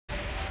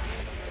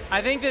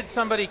I think that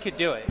somebody could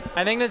do it.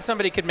 I think that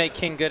somebody could make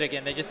King good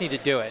again. They just need to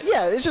do it.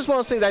 Yeah, it's just one of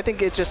those things. I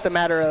think it's just a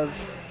matter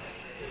of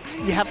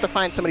you have to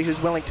find somebody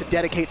who's willing to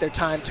dedicate their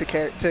time to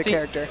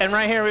character. And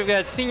right here we've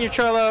got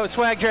Senorcholo,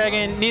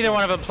 Swagdragon. Neither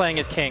one of them playing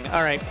as King.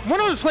 All right, one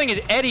of them's playing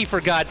as Eddie,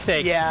 for God's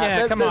sakes.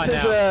 Yeah, come on now.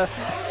 This is a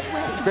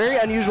very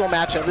unusual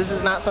matchup. This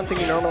is not something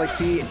you normally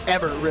see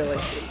ever, really.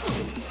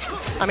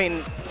 I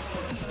mean,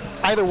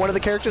 either one of the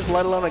characters,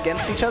 let alone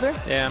against each other.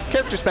 Yeah.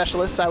 Character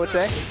specialists, I would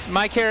say.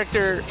 My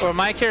character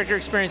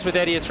experience with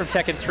Eddie is from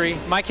Tekken 3.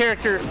 My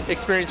character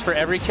experience for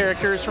every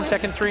character is from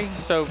Tekken 3,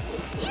 so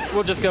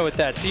we'll just go with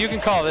that. So you can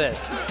call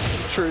this.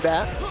 True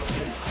that.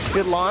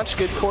 Good launch,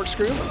 good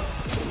corkscrew.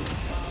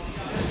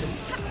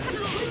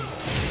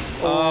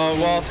 Oh,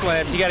 wall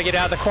slams. You got to get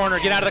out of the corner.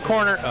 Get out of the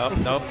corner. Oh,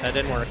 nope, that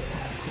didn't work.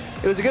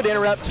 It was a good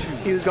interrupt.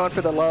 He was going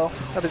for the low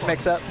of his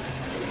mix-up.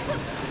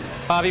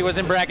 Bobby was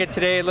in bracket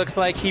today. It looks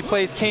like he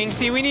plays King.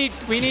 See, we need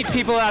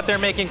people out there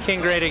making King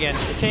great again.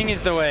 King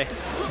is the way.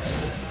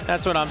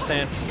 That's what I'm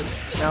saying.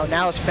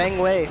 Now it's Feng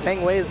Wei.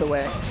 Feng Wei is the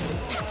way.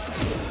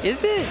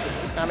 Is it?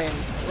 I mean,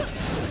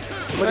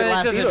 but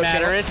it doesn't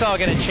matter. Channel. It's all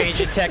going to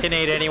change in Tekken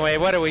 8 anyway.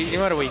 What do we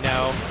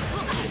know?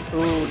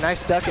 Ooh,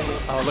 nice ducking.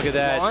 Oh, look at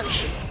that.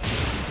 Launch.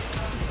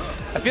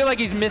 I feel like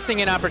he's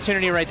missing an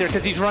opportunity right there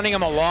because he's running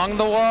him along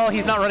the wall.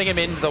 He's not running him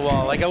into the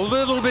wall. Like a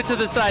little bit to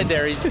the side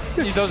there.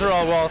 Those are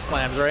all wall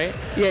slams, right?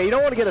 Yeah, you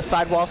don't want to get a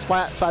sidewall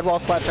splat. Sidewall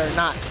splats are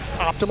not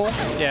optimal.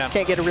 Yeah.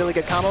 Can't get a really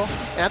good combo.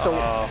 And that's Come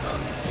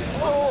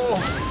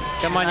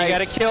on, nice. You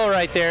got to kill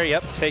right there.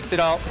 Yep, takes it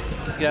all.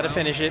 He's got to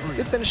finish it.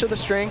 Good finish of the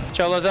string.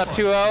 Cholo's up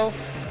 2-0.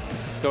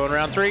 Going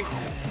round 3.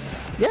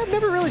 Yeah, I've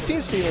never really seen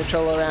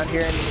Senorcholo around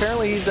here, and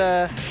apparently he's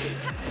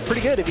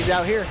pretty good if he's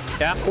out here.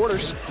 Yeah.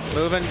 Quarters.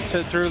 Moving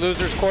through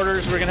losers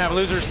quarters. We're going to have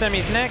losers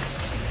semis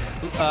next.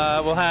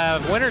 We'll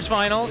have winners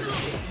finals.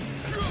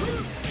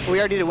 We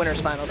already did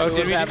winners finals. So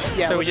did we?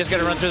 Yeah, so we just got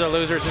to run through the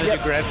losers and then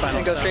do grand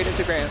finals. And go straight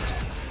into grands.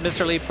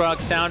 Mr. Leapfrog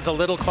sounds a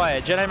little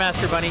quiet. Jedi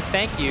Master Bunny,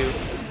 thank you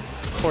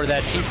for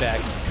that feedback.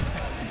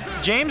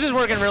 James is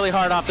working really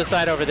hard off the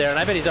side over there, and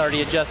I bet he's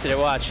already adjusted it.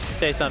 Watch.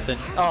 Say something.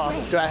 Oh,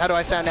 how do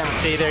I sound now?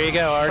 See, there you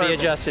go. Already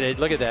adjusted it.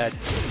 Look at that.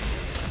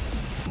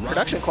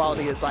 Production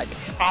quality is like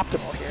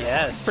optimal here.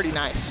 Yes. Pretty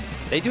nice.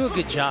 They do a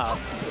good job.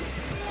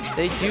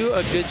 They do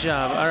a good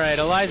job. All right,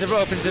 Eliza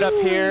opens it up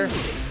here.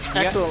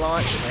 Excellent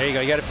launch. There you go.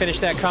 You got to finish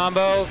that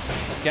combo.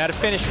 Got to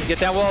finish. Get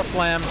that wall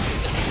slam.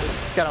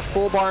 He's got a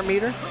full bar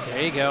meter.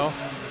 There you go.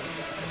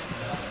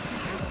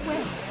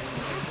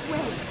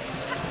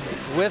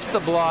 Whiffs the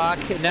block.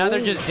 Now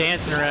they're just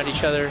dancing around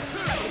each other.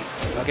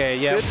 Okay,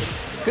 yeah.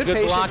 Good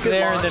patience, block good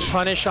there, launch. and then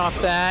punish off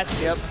that.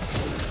 Yep.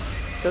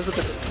 Goes with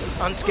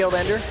the unscaled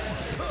ender.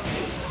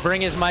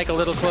 Bring his mic a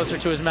little closer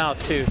to his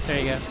mouth, too. There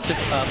you go.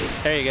 Just up.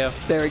 There you go.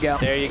 There we go.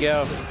 There you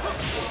go.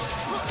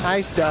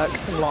 Nice duck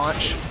and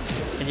launch.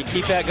 And you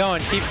keep that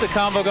going. Keeps the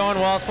combo going.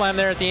 Wall slam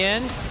there at the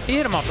end. He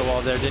hit him off the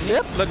wall there, didn't he?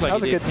 Yep. Looked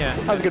like he did. Yeah.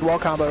 That was a good wall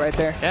combo right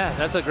there. Yeah,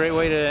 that's a great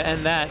way to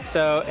end that.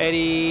 So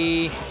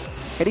Eddie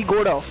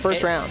Gordo,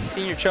 first round.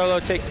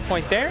 Senorcholo takes a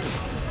point there.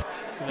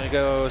 I'm going to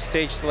go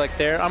stage select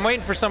there. I'm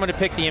waiting for someone to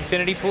pick the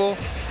infinity pool.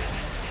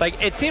 Like,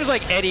 it seems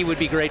like Eddie would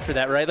be great for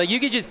that, right? Like, you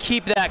could just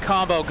keep that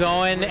combo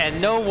going and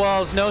no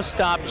walls, no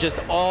stop, just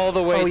all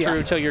the way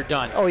through till you're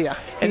done. Oh, yeah.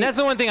 And that's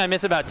the one thing I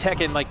miss about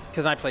Tekken, like,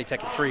 because I played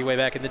Tekken 3 way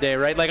back in the day,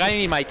 right? Like, I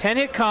need my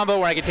 10-hit combo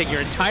where I can take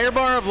your entire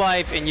bar of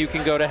life and you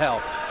can go to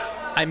hell.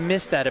 I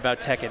miss that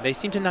about Tekken. They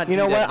seem to not do that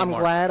anymore. You know what? I'm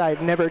glad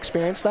I've never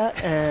experienced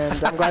that,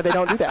 and I'm glad they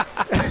don't do that.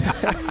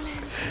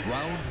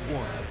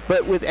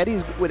 But with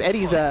Eddie's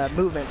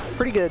movement,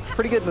 pretty good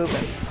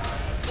movement.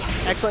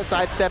 Excellent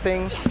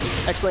sidestepping,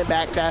 excellent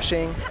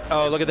backdashing.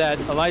 Oh, look at that.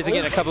 Eliza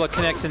getting a couple of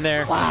connects in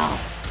there. Wow.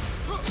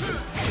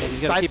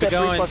 He's got to keep it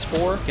going.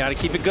 3+4. Got to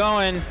keep it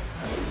going.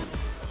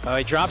 Oh,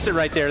 he drops it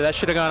right there. That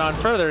should have gone on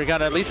further. He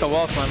got at least a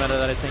wall slam out of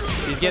that, I think.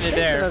 He's getting it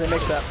there. Another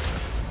mix-up.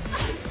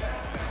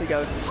 Here we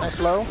go.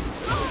 Nice low.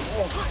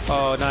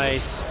 Oh,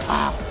 nice.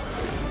 Wow.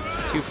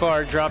 It's too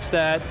far. Drops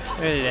that.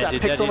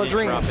 Pixel a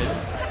dream. Drop it.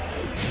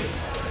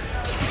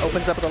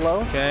 Opens up at the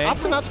low. Okay.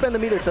 Opts to not spend the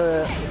meter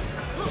to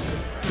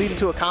lead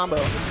into a combo.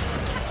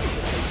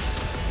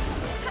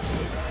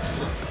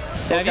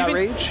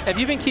 Have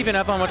you been keeping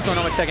up on what's going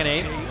on with Tekken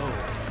 8?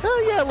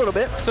 Yeah, a little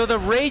bit. So the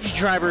rage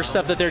driver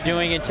stuff that they're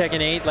doing in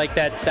Tekken 8, like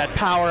that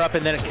power up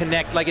and then a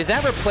connect, like is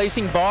that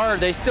replacing bar or are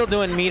they still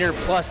doing meter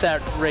plus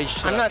that rage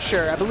stuff? I'm not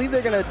sure. I believe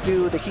they're going to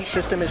do, the heat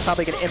system is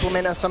probably going to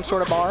implement some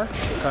sort of bar.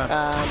 Okay.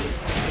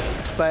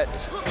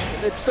 But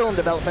it's still in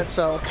development,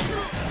 so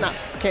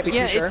can't be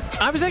too sure.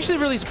 I was actually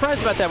really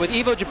surprised about that with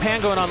Evo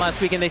Japan going on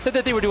last week, and they said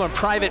that they were doing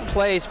private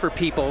plays for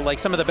people, like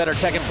some of the better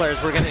Tekken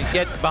players were going to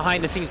get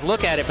behind the scenes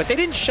look at it, but they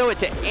didn't show it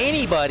to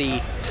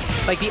anybody,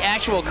 like the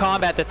actual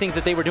combat, the things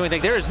that they were doing.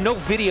 Like, there is no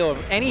video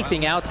of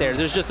anything out there.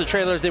 There's just the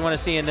trailers they want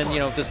to see and then,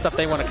 the stuff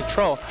they want to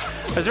control.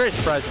 I was very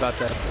surprised about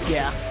that.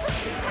 Yeah.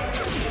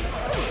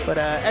 But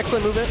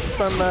excellent movement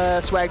from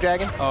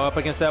Swagdragon. Oh, up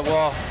against that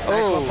wall.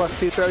 Nice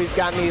 1+2 throw. He's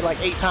gotten me like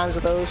 8 times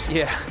with those.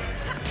 Yeah.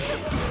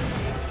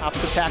 Ops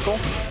to tackle.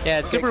 Yeah,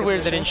 it's super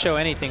weird they didn't show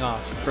anything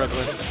off,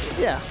 Brooklyn.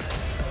 Yeah.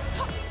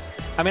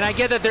 I mean, I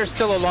get that they're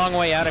still a long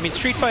way out. I mean,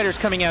 Street Fighter's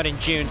coming out in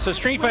June, so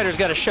Street Fighter's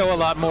got to show a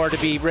lot more to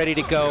be ready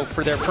to go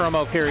for their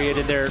promo period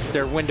and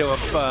their window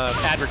of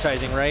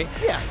advertising, right?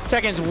 Yeah.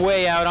 Tekken's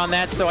way out on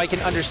that, so I can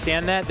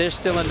understand that. They're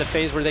still in the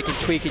phase where they can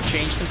tweak and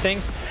change some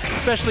things,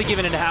 especially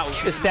given how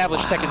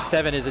established Tekken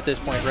 7 is at this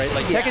point, right?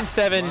 Like, Tekken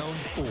 7,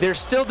 they're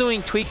still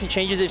doing tweaks and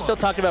changes. They've still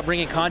talked about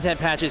bringing content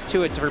patches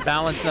to it for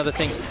balance and other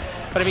things.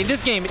 But I mean,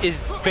 this game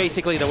is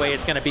basically the way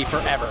it's going to be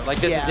forever. Like,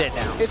 this is it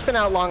now. It's been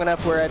out long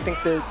enough where I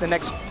think the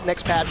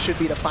next patch should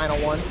be the final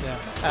one.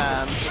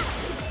 Yeah.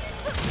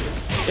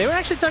 They were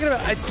actually talking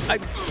about,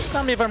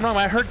 stop me if I'm wrong,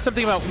 I heard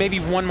something about maybe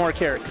one more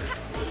character.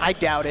 I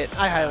doubt it.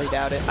 I highly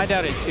doubt it. I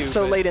doubt it too.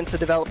 So late into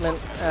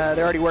development,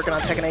 they're already working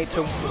on Tekken 8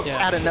 to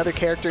add another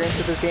character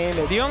into this game.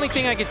 The only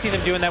thing I could see them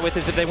doing that with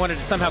is if they wanted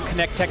to somehow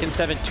connect Tekken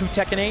 7 to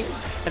Tekken 8,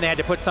 and they had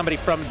to put somebody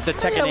from the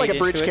Tekken 8 like a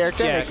bridge into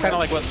character. Yeah, kind of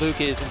like what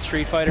Luke is in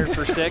Street Fighter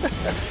for 6.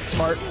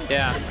 Smart.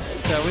 Yeah,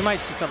 so we might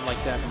see something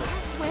like that.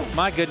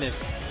 My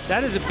goodness,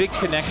 that is a big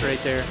connect right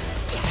there.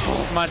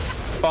 Come on,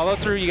 follow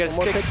through. You got to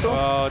stick. Pixel?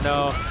 Oh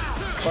no.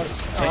 And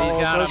he's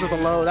got those are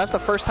the low. That's the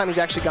first time he's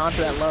actually gone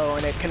for that low,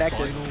 and it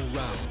connected.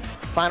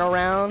 Final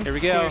round. Here we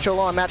go. Senorcholo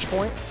on match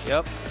point.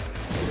 Yep.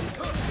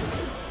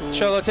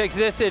 Cholo takes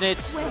this, and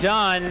it's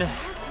done.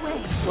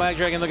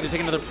 Swagdragon looking to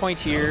take another point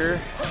here.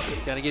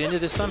 He's got to get into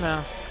this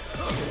somehow.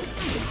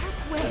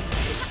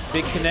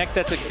 Big connect.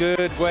 That's a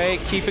good way.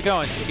 Keep it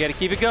going. You got to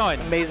keep it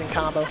going. Amazing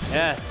combo.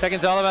 Yeah,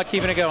 Tekken's all about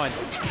keeping it going.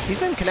 He's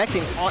been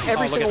connecting on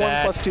every single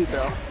 1+2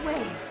 throw.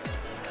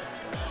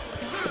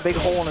 It's a big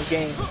hole in his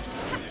game.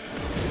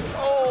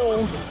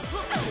 Oh,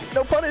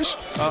 no punish.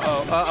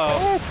 Uh-oh,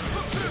 uh-oh.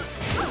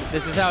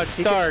 This is how it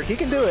starts. He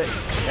can do it.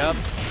 Yep.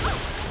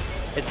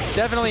 It's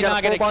definitely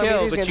not going to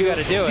kill, but you got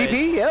to do it.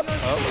 DP, yep.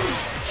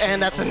 Oh.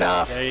 And that's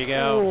enough. There you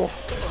go.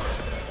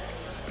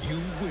 You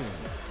win.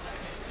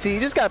 See, you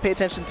just got to pay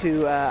attention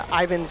to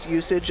Ivan's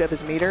usage of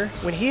his meter.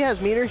 When he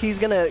has meter, he's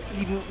going to,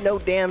 you know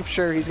damn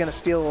sure he's going to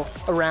steal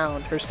a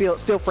round or steal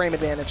frame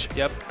advantage.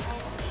 Yep.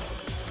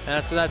 And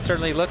that's what that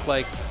certainly looked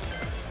like.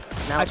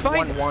 Now it's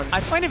 1-1. I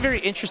find it very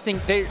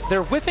interesting.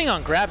 They're whiffing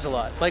on grabs a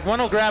lot. Like, one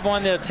will grab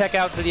one, they'll tech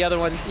out to the other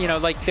one. You know,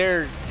 like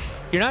you're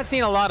not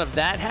seeing a lot of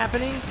that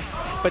happening.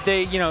 But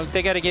they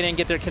got to get in,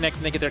 get their connect,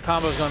 and they get their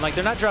combos going. Like,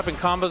 they're not dropping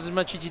combos as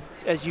much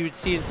as you'd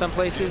see in some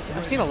places.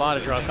 I've seen a lot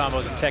of drop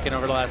combos in Tekken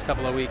over the last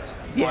couple of weeks,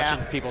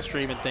 watching people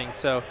stream and things.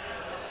 So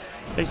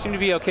they seem to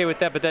be okay with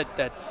that. But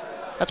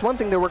that's one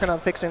thing they're working on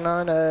fixing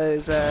on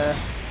is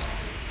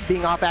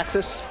being off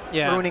axis,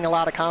 ruining a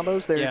lot of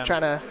combos. They're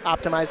trying to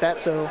optimize that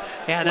so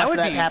that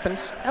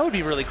happens. That would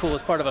be really cool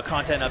as part of a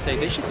content update.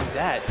 They should do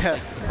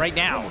that right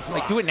now.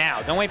 Like, do it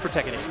now. Don't wait for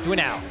Tekken 8. Do it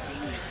now.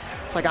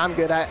 It's like, I'm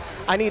good.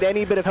 I need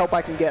any bit of help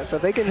I can get. So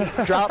if they can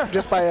drop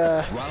just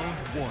by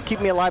keep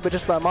me alive, but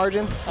just by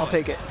margin, I'll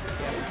take it.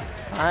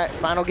 All right,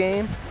 final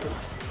game.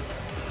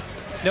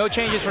 No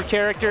changes for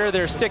character.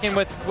 They're sticking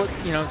with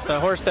the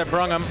horse that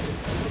brung them.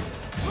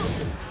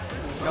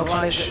 No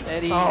punish.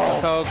 Eddie.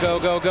 Oh.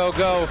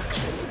 Go.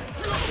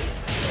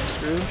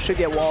 Screw. Should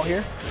get wall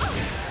here.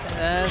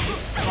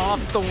 That's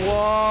off the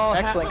wall.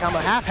 Excellent combo.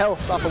 Half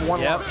health off of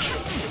one launch.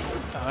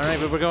 All right,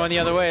 but we're going the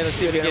other way. Let's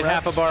see if we get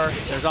half a bar.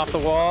 There's off the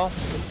wall.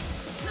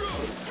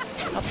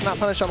 That's not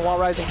punished on wall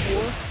rising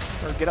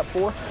 4, or get up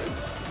 4.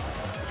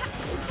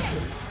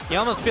 You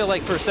almost feel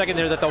like for a second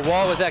there that the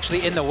wall was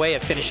actually in the way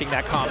of finishing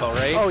that combo,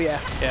 right? Oh, yeah.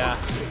 Yeah.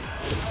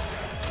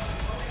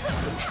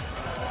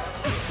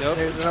 Yep.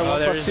 There's another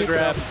there's the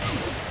grab.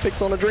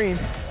 Pixel in a dream.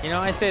 You know,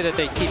 I say that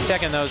they keep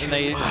teching those, and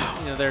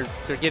they're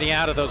getting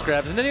out of those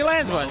grabs, and then he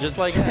lands one just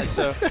like that.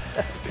 So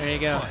there you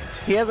go.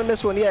 He hasn't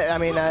missed one yet. I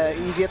mean,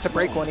 he's yet to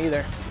break one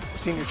either.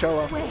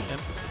 Senorcholo. Yep.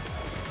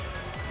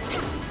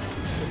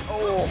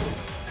 Oh.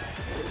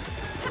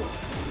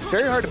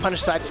 Very hard to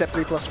punish sidestep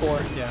 3+4.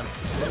 Yeah.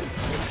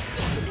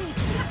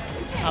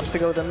 Opts to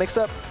go with the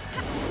mix-up.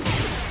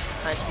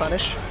 Nice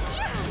punish.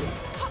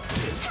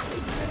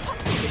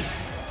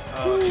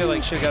 Oh, I feel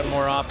like should have got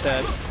more off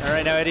that. All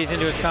right, now Eddie's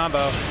into his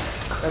combo.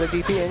 Another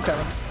DP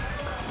incoming.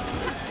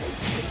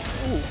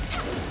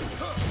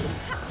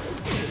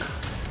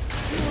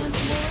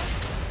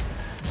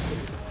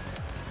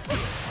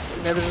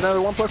 And there's another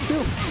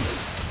 1+2.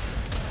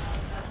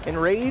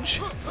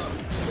 Enrage.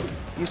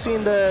 You've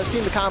seen the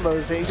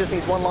combos. He just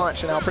needs one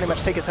launch, and I'll pretty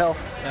much take his health.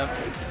 Yep.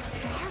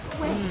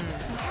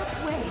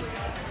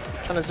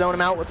 Trying to zone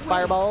him out with the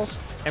fireballs.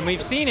 And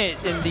we've seen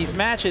it in these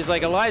matches.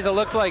 Like, Eliza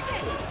looks like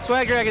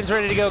Swagdragon's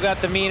ready to go,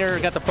 got the meter,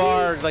 got the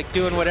bar, like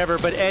doing whatever,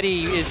 but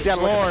Eddie is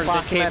more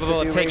than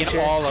capable of taking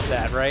all of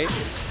that, right?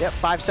 Yep,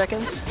 5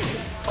 seconds.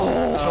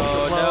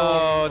 Oh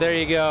no, there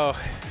you go.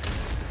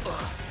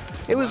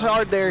 It was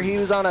hard there. He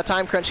was on a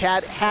time crunch,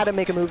 had to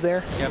make a move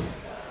there. Yep.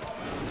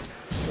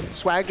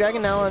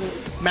 Swagdragon now on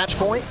match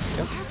point.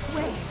 Yep.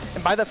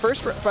 And by the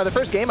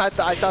first game, I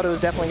thought it was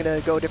definitely going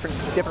to go a different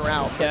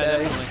route. Yeah,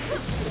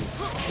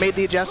 definitely. Made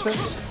the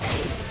adjustments.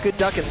 Good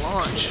duck and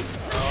launch.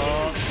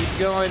 Oh, keep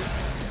going.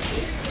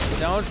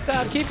 Don't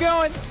stop. Keep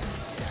going.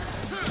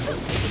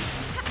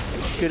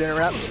 Good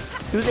interrupt.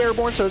 He was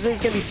airborne, so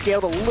he's going to be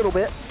scaled a little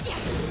bit.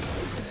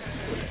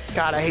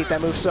 God, I hate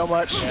that move so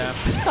much. Yeah.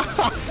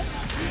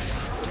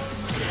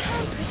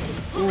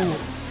 Ooh.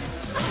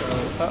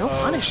 No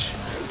punish.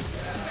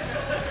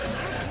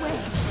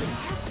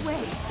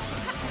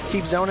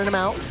 Keep zoning him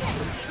out.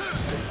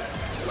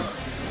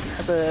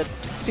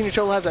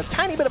 Senorcholo has a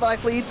tiny bit of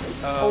life lead.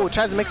 Oh,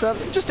 tries to mix up.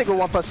 Just stick with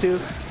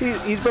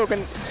 1+2. He's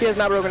broken. He has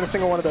not broken a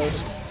single one of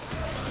those.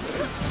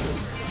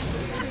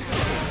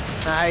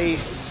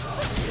 Nice.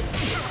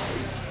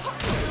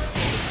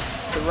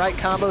 The right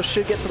combo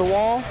should get to the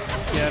wall.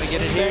 Gotta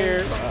get it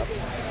here.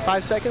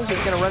 5 seconds.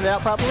 He's going to run it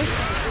out properly.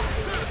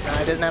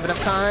 He doesn't have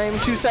enough time.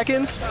 2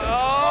 seconds.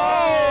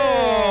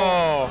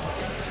 Oh!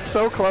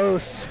 So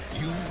close.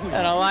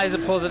 And Eliza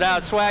pulls it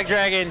out.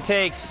 Swagdragon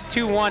takes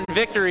 2-1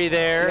 victory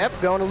there.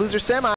 Yep, going to loser semi.